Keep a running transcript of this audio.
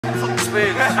Fuck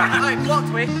spoons. Like, what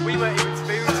we weren't even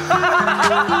spoons.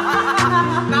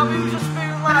 Now who's a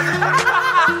spoon,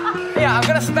 lad? Yeah, I'm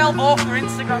gonna spell off your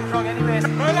Instagram wrong anyways.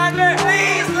 Landy!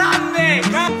 Please, Landy!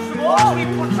 Oh, he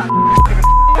puts that.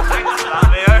 Thanks for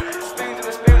that, Leo. Spoon to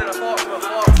a spoon and a fork to a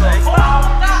fork. So.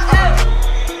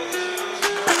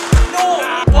 No!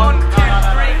 1, 2,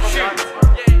 3, shoot!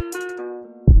 Yeah.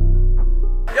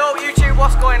 Yo, YouTube,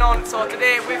 what's going on? So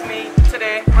today with me,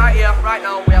 right here, right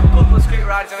now, we have a couple of scooter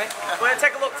riders on it. We're going to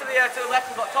take a look to the left,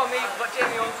 we've got Tommy, we've got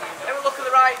Jamie Young. Then we look to the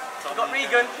right, we've got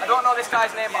Regan. I don't know this guy's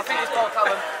name, but I think it's called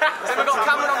Callum. Then we've got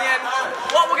Cameron on the end.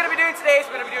 What we're going to be doing today is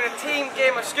we're going to be doing a team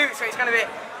game of scooters. So it's going to be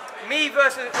me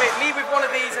with one of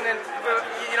these, and then,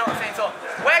 you know what I'm saying. So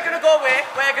we're going to go away,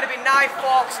 we're going to be knife,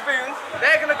 fork, spoon.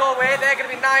 They're going to go away, they're going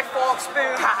to be knife, fork,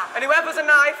 spoon. And whoever's a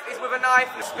knife is with a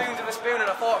knife, and a spoon's with a spoon, and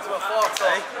a fork's with a fork. So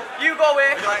you go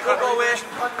away, we'll go away.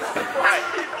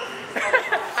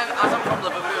 As I'm from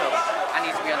Liverpool, I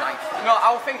need to be a knife. No,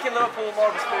 I was thinking Liverpool,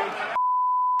 more of a spoon.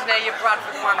 There, you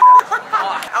Bradford man.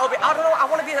 I don't know. I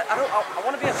want to be a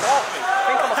fork. I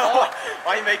think I'm a fork.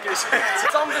 Why are you making this?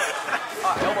 So I'm just.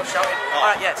 I almost shouted.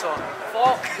 Alright, yeah. So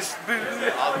fork, spoon,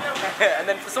 and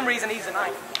then for some reason he's a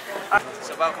knife.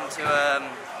 So welcome to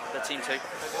the team 2.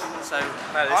 So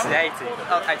No, this is the 80.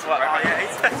 Oh, 80. Right. Yeah,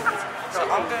 80. So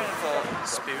I'm going for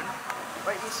spoon.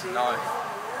 Wait, you see. Knife.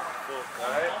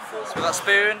 So we've got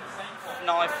spoon,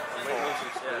 knife,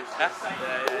 yeah?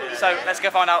 So let's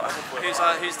go find out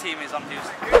whose team is on whose.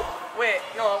 Wait,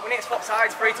 no, we need to swap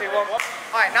sides. 3, 2, 1.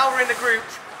 Alright, now we're in the group.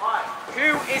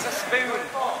 Who is a spoon?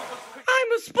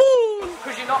 I'm a spoon!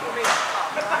 Because you're not with me.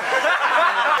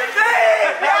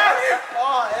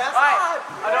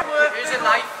 Who's a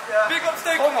knife? Big up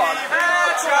Stoke. Come on.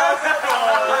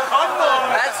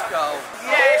 Let's go.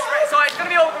 Yeah, so it's going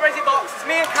to be over the Resi box. It's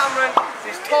me and Cameron,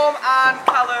 there's Tom and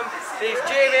Callum, there's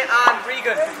Jamie and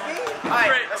Regan.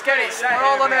 Alright, let's get it. We're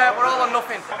all on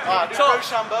nothing. So, 1,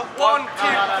 2, 3,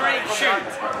 shoot.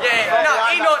 Yeah, no,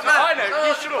 he knows, man. I know,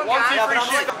 you should have. 1, 2, 3,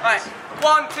 shoot. Right,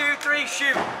 1, 2, 3,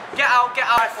 shoot. Get out, get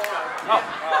out.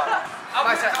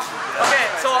 My set. Okay,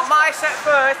 so my set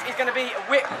first is going to be a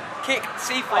whip, kick,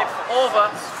 C-flip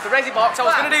over the Resi box. I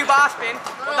was going to do bar spin,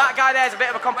 but that guy there is a bit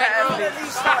of a competitor.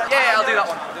 Yeah, I'll do that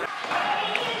one.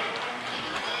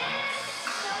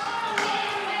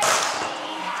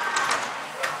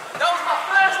 That was my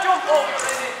first jump over the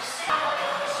Resi.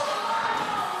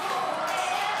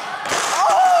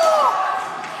 Oh!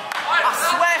 I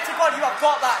swear to God, you have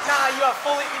got that. Nah, you have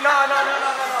fully. No.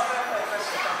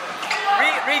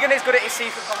 Regan is good at his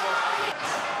C-flip combo. I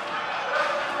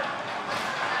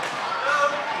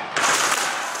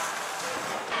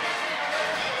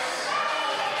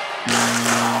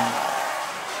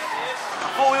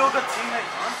thought we were good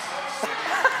teammates, man.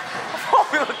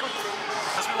 We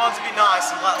wanted to be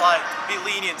nice and be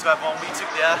lenient to everyone. We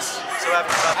took the S, so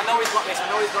everyone. I know he's got this.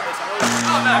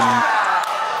 Oh no!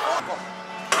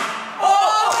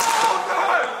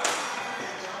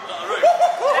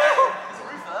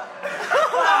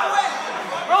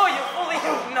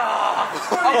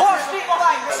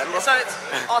 So it's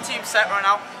our team set right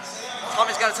now.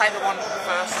 Tommy's going to take the one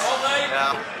first.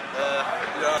 Yeah.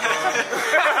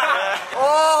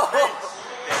 Oh!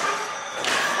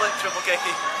 Flip, triple kicky.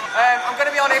 I'm going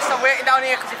to be honest, I'm waiting down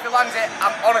here because if he lands it,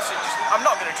 I'm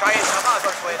not going to try it, so I might as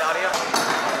well just wait down here.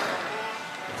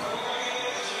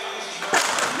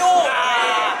 No!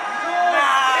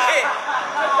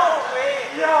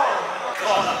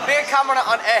 Me and Cameron are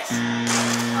on S.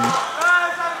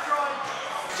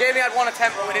 Jamie had one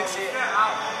attempt, but we didn't see it.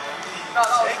 No,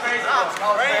 that was crazy, bro. That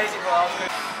was crazy, bro. That was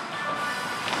good.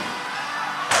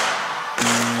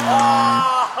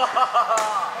 Oh!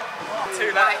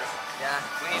 Too late. Yeah,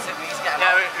 we need to get him.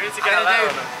 Yeah, we need to get him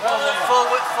out. Full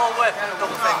whip,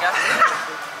 double finger.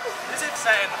 Is it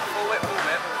saying full whip, double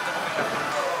finger?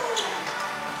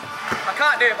 I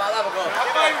can't do it, but I'll have a go. I'm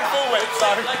not even full whip, so.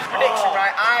 Prediction,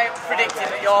 right? I'm predicting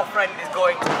that your friend is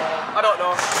going to. I don't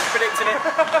know. Predicting it.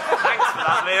 Thanks for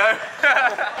that, Leo.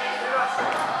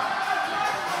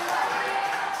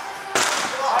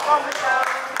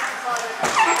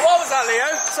 What was that,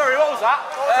 Leo? Sorry, what was that?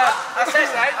 I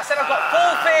said I've got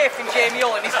full faith in Jamie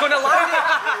Hull and he's going to land it.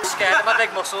 I'm scared of my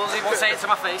big muscles, he won't say it to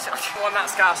my face. One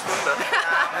that scar's thunder.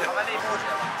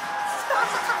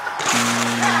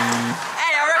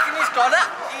 Hey, I reckon he's got it.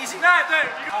 Easy. No, dude.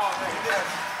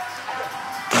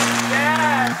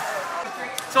 Yeah.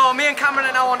 So me and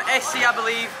Cameron are now on SC, I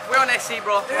believe. We're on SC,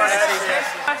 bro. We're on SC.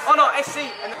 Oh no,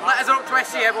 SC. And letters are up to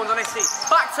SC, everyone's on SC.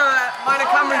 Back to mine and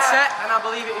Cameron's set, and I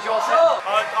believe it is your set.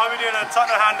 I'll be doing a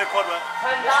Tottenham hander quad whip.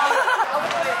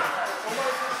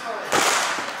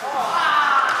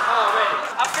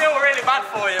 I feel really bad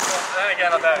for you, but then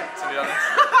again I don't, to be honest.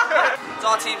 It's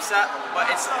our team set, but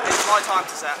it's my time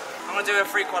to set. I'm gonna do a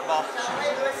free quad bar.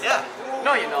 Yeah.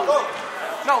 No, you're not.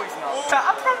 No, he's not.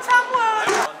 I'm from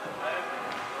Tamworth.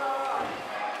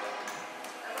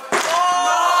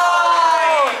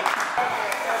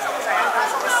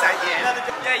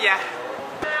 Yeah.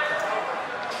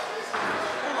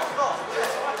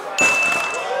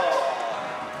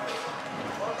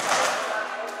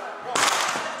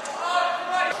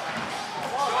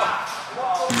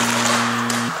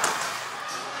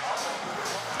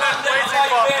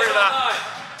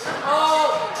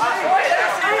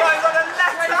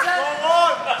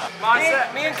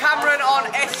 Me and Cameron on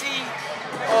SE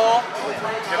or...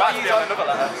 Why is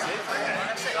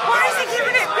he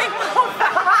giving it big mouth?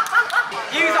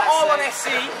 Use it all on SC.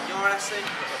 You're on SC.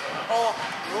 Oh.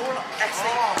 You're all on SC.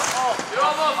 You're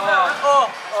almost there.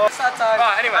 Sad time.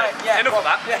 Right, anyway, yeah, enough of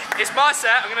that. Yeah. It's my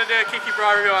set, I'm going to do a Kiki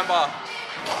Bra review on bar.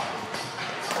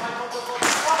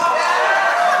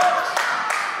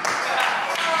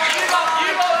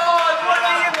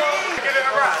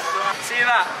 See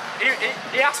that?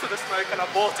 He asked for the smoke and I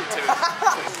bought it to him.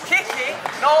 Kicking,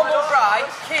 normal right,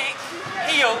 kick,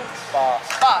 heel, bar.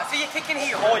 So you're kicking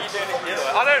heel? Or you're doing it the other way.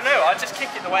 I don't know, I just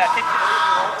kick it the way I kick it.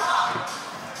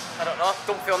 I don't know,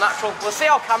 don't feel natural. We'll see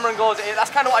how Cameron goes. That's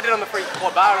kind of what I did on the free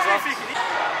quad bar as well.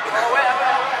 Oh, wait.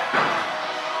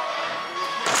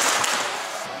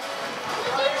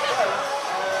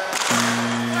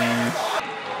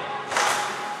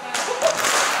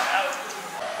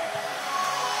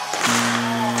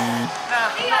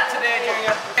 Not today,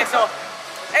 Junior. Okay, so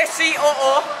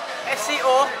SCOO,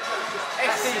 SCO,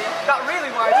 SC. That really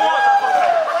wide.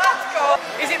 Let's go.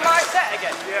 Is it my set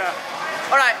again? Yeah.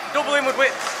 Alright, double inward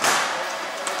whip.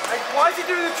 Like, why is he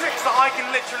doing the tricks that I can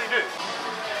literally do?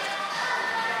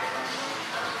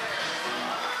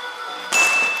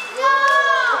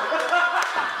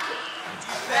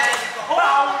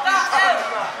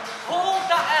 Hold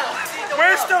that L.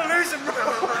 We're still losing, bro.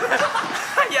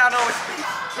 Yeah, I know.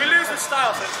 We lose with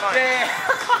style, so it's fine. Yeah.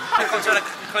 I come to a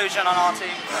conclusion on our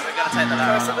team. We're going to take the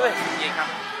low. Can I sip of this? Yeah, you can.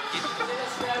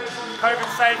 COVID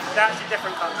safe, they're actually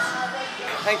different cuts.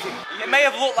 Thank you. It may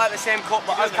have looked like the same cut,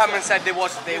 but as Cameron said, it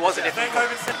was a different They're cut.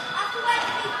 COVID safe.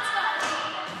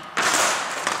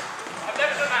 I've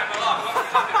never done that in my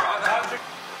life.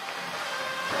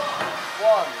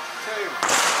 One, two.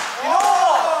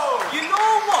 You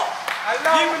know what?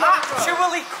 You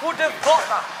actually could have got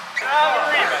that.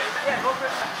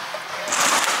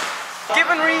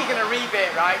 Given Regan a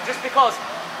rebate, right? Just because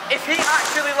if he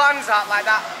actually lands that like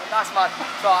that, that's mad.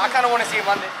 So I kind of want to see him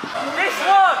land it. This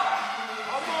one!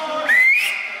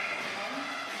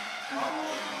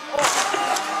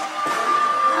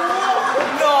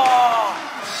 No!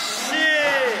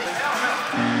 Shit!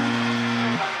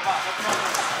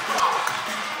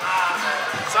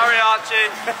 Sorry,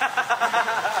 Archie.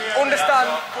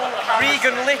 Understand,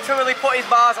 Regan literally put his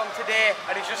bars on today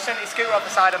and he's just sent his scooter off the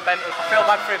side and bent it. I feel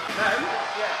bad for him.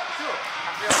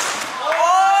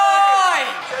 Oi!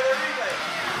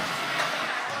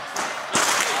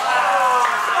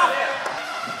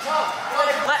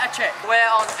 Letter check.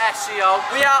 We're on SCO.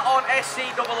 We are on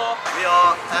SCOO. We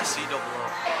are SCOO.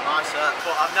 Nice set,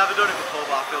 but I've never done it before,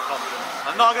 but I feel confident.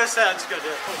 I'm not going to say, I'm just going to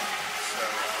do it.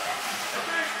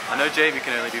 I know Jamie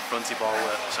can only do fronty bar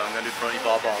work, so I'm going to do fronty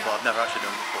bar, but I've never actually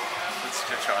done it before. Let's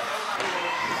just try it.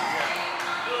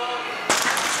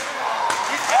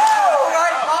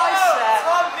 Alright, my set.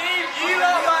 You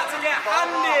are about to get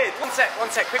handed. One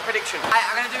sec, quick prediction.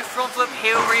 I'm going to do front flip,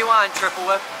 heel rewind, triple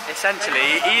whip.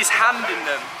 Essentially, he's handing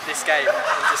them this game.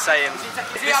 I'm just saying.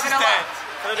 Is he having a laugh?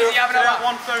 Is he having a laugh?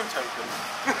 One phone token?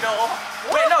 No.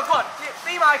 Wait, no, go on.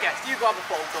 Be my guest. You go have a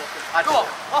phone token. Go on,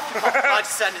 off you go. I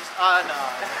just send it. No.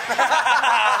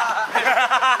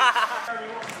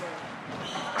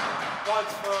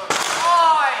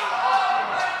 Oi!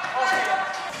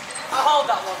 I'll hold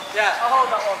that one. Yeah, I'll hold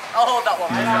that one. I'll hold that one.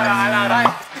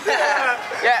 Right.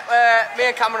 Yeah, me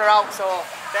and Cameron are out, so...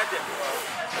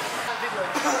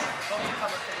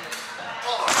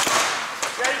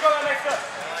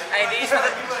 Hey,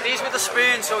 these were the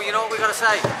spoons, so you know what we got to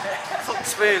say? Fuck the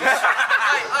spoons.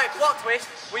 Hey, plot twist.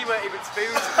 We weren't even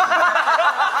spoons.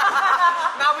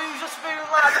 Now who's a spoon,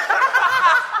 lad?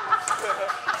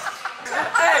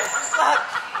 Hey, lad.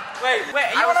 Wait,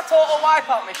 are you on a total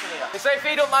wipeout mission here? So if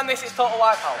he don't land this, it's total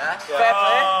wipeout? Yeah. Fair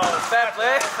play. Fair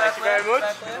play. Thank you very much.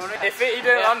 If he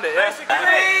didn't land it, yeah.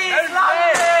 Please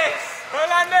land this!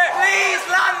 Land it! Please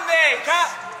land this!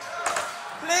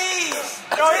 Please!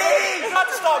 Please! You have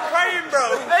to start praying,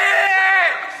 bro.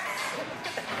 Please!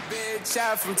 Bitch,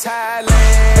 I'm from Thailand.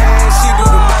 She do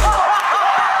the money.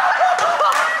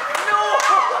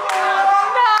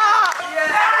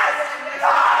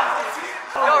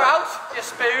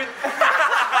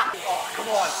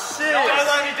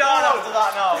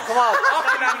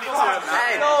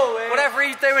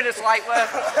 light work.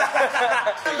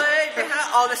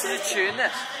 Oh, this is a tune,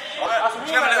 this. Do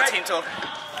you have a little team talk?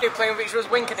 You're playing Victor's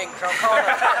Winkadink from corner.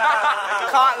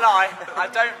 Can't lie, I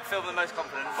don't feel the most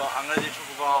confident, but I'm going to do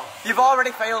triple bar. You've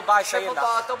already failed by saying Triple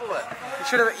that. bar, double it.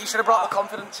 You should have brought the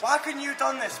confidence. Why couldn't you have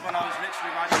done this when I was literally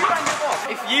right?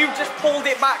 If you just pulled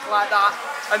it back like that,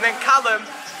 and then Callum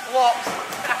walks,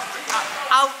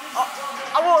 I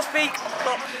won't speak.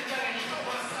 But...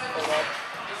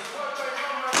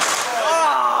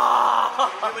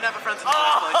 We were never friends in the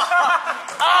first place.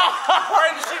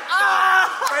 Friendship done.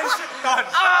 Friendship done.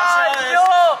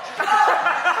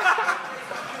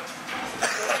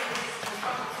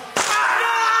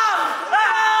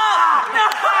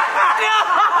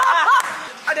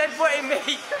 I then put him me.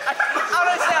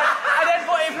 Honestly, I then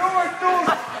put him. I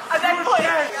then put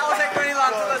him. I was like, really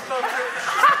lads, let's go through.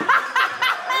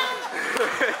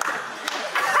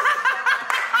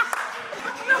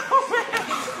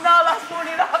 No, that's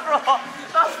funny, that bro.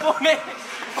 That's funny.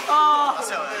 Oh. That's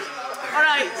how it is. All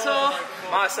right, so.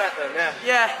 My set then, yeah.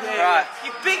 Yeah. Right. You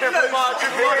big nose. Bar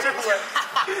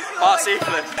C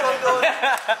flip. Okay.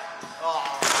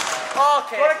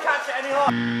 Want to catch it any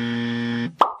harder?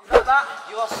 Like that?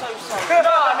 You are so sorry.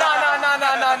 No.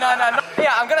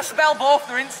 Yeah, I'm gonna spell both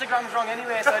their Instagrams wrong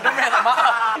anyway, so it doesn't really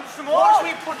matter. Watch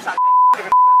me punch that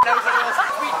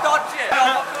we dodge it.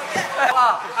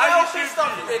 How you shoot stuff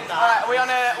you did that? Alright, we're on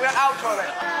outro then.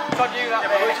 God, you that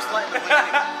We're baby. just letting them win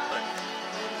anyway.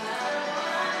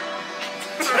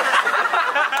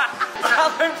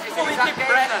 Callum's fully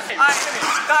depressed.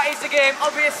 That is the game.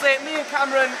 Obviously, me and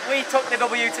Cameron, we took the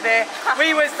W today.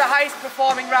 We was the highest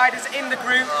performing riders in the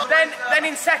group. Then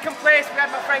in second place, we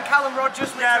had my friend Callum Rogers.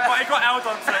 Yeah, but he got held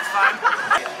on, so it's fine.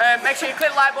 Make sure you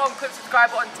click the like button, click the subscribe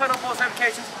button, turn on post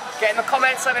notifications, get in the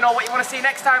comments, let me know what you want to see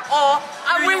next time. Or,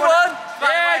 and we won!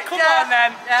 Yeah, come on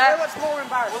then. Yeah. What's more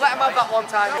embarrassing? We'll let him have that one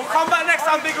time. We'll come back next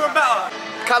time bigger and better.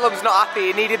 Callum's not happy,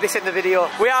 he needed this in the video.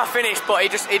 We are finished, but he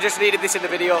just needed this in the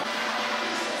video.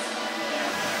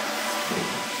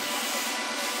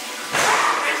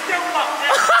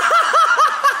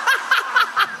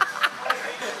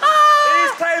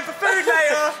 He's paying for food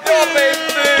later. Damn,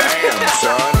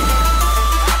 son.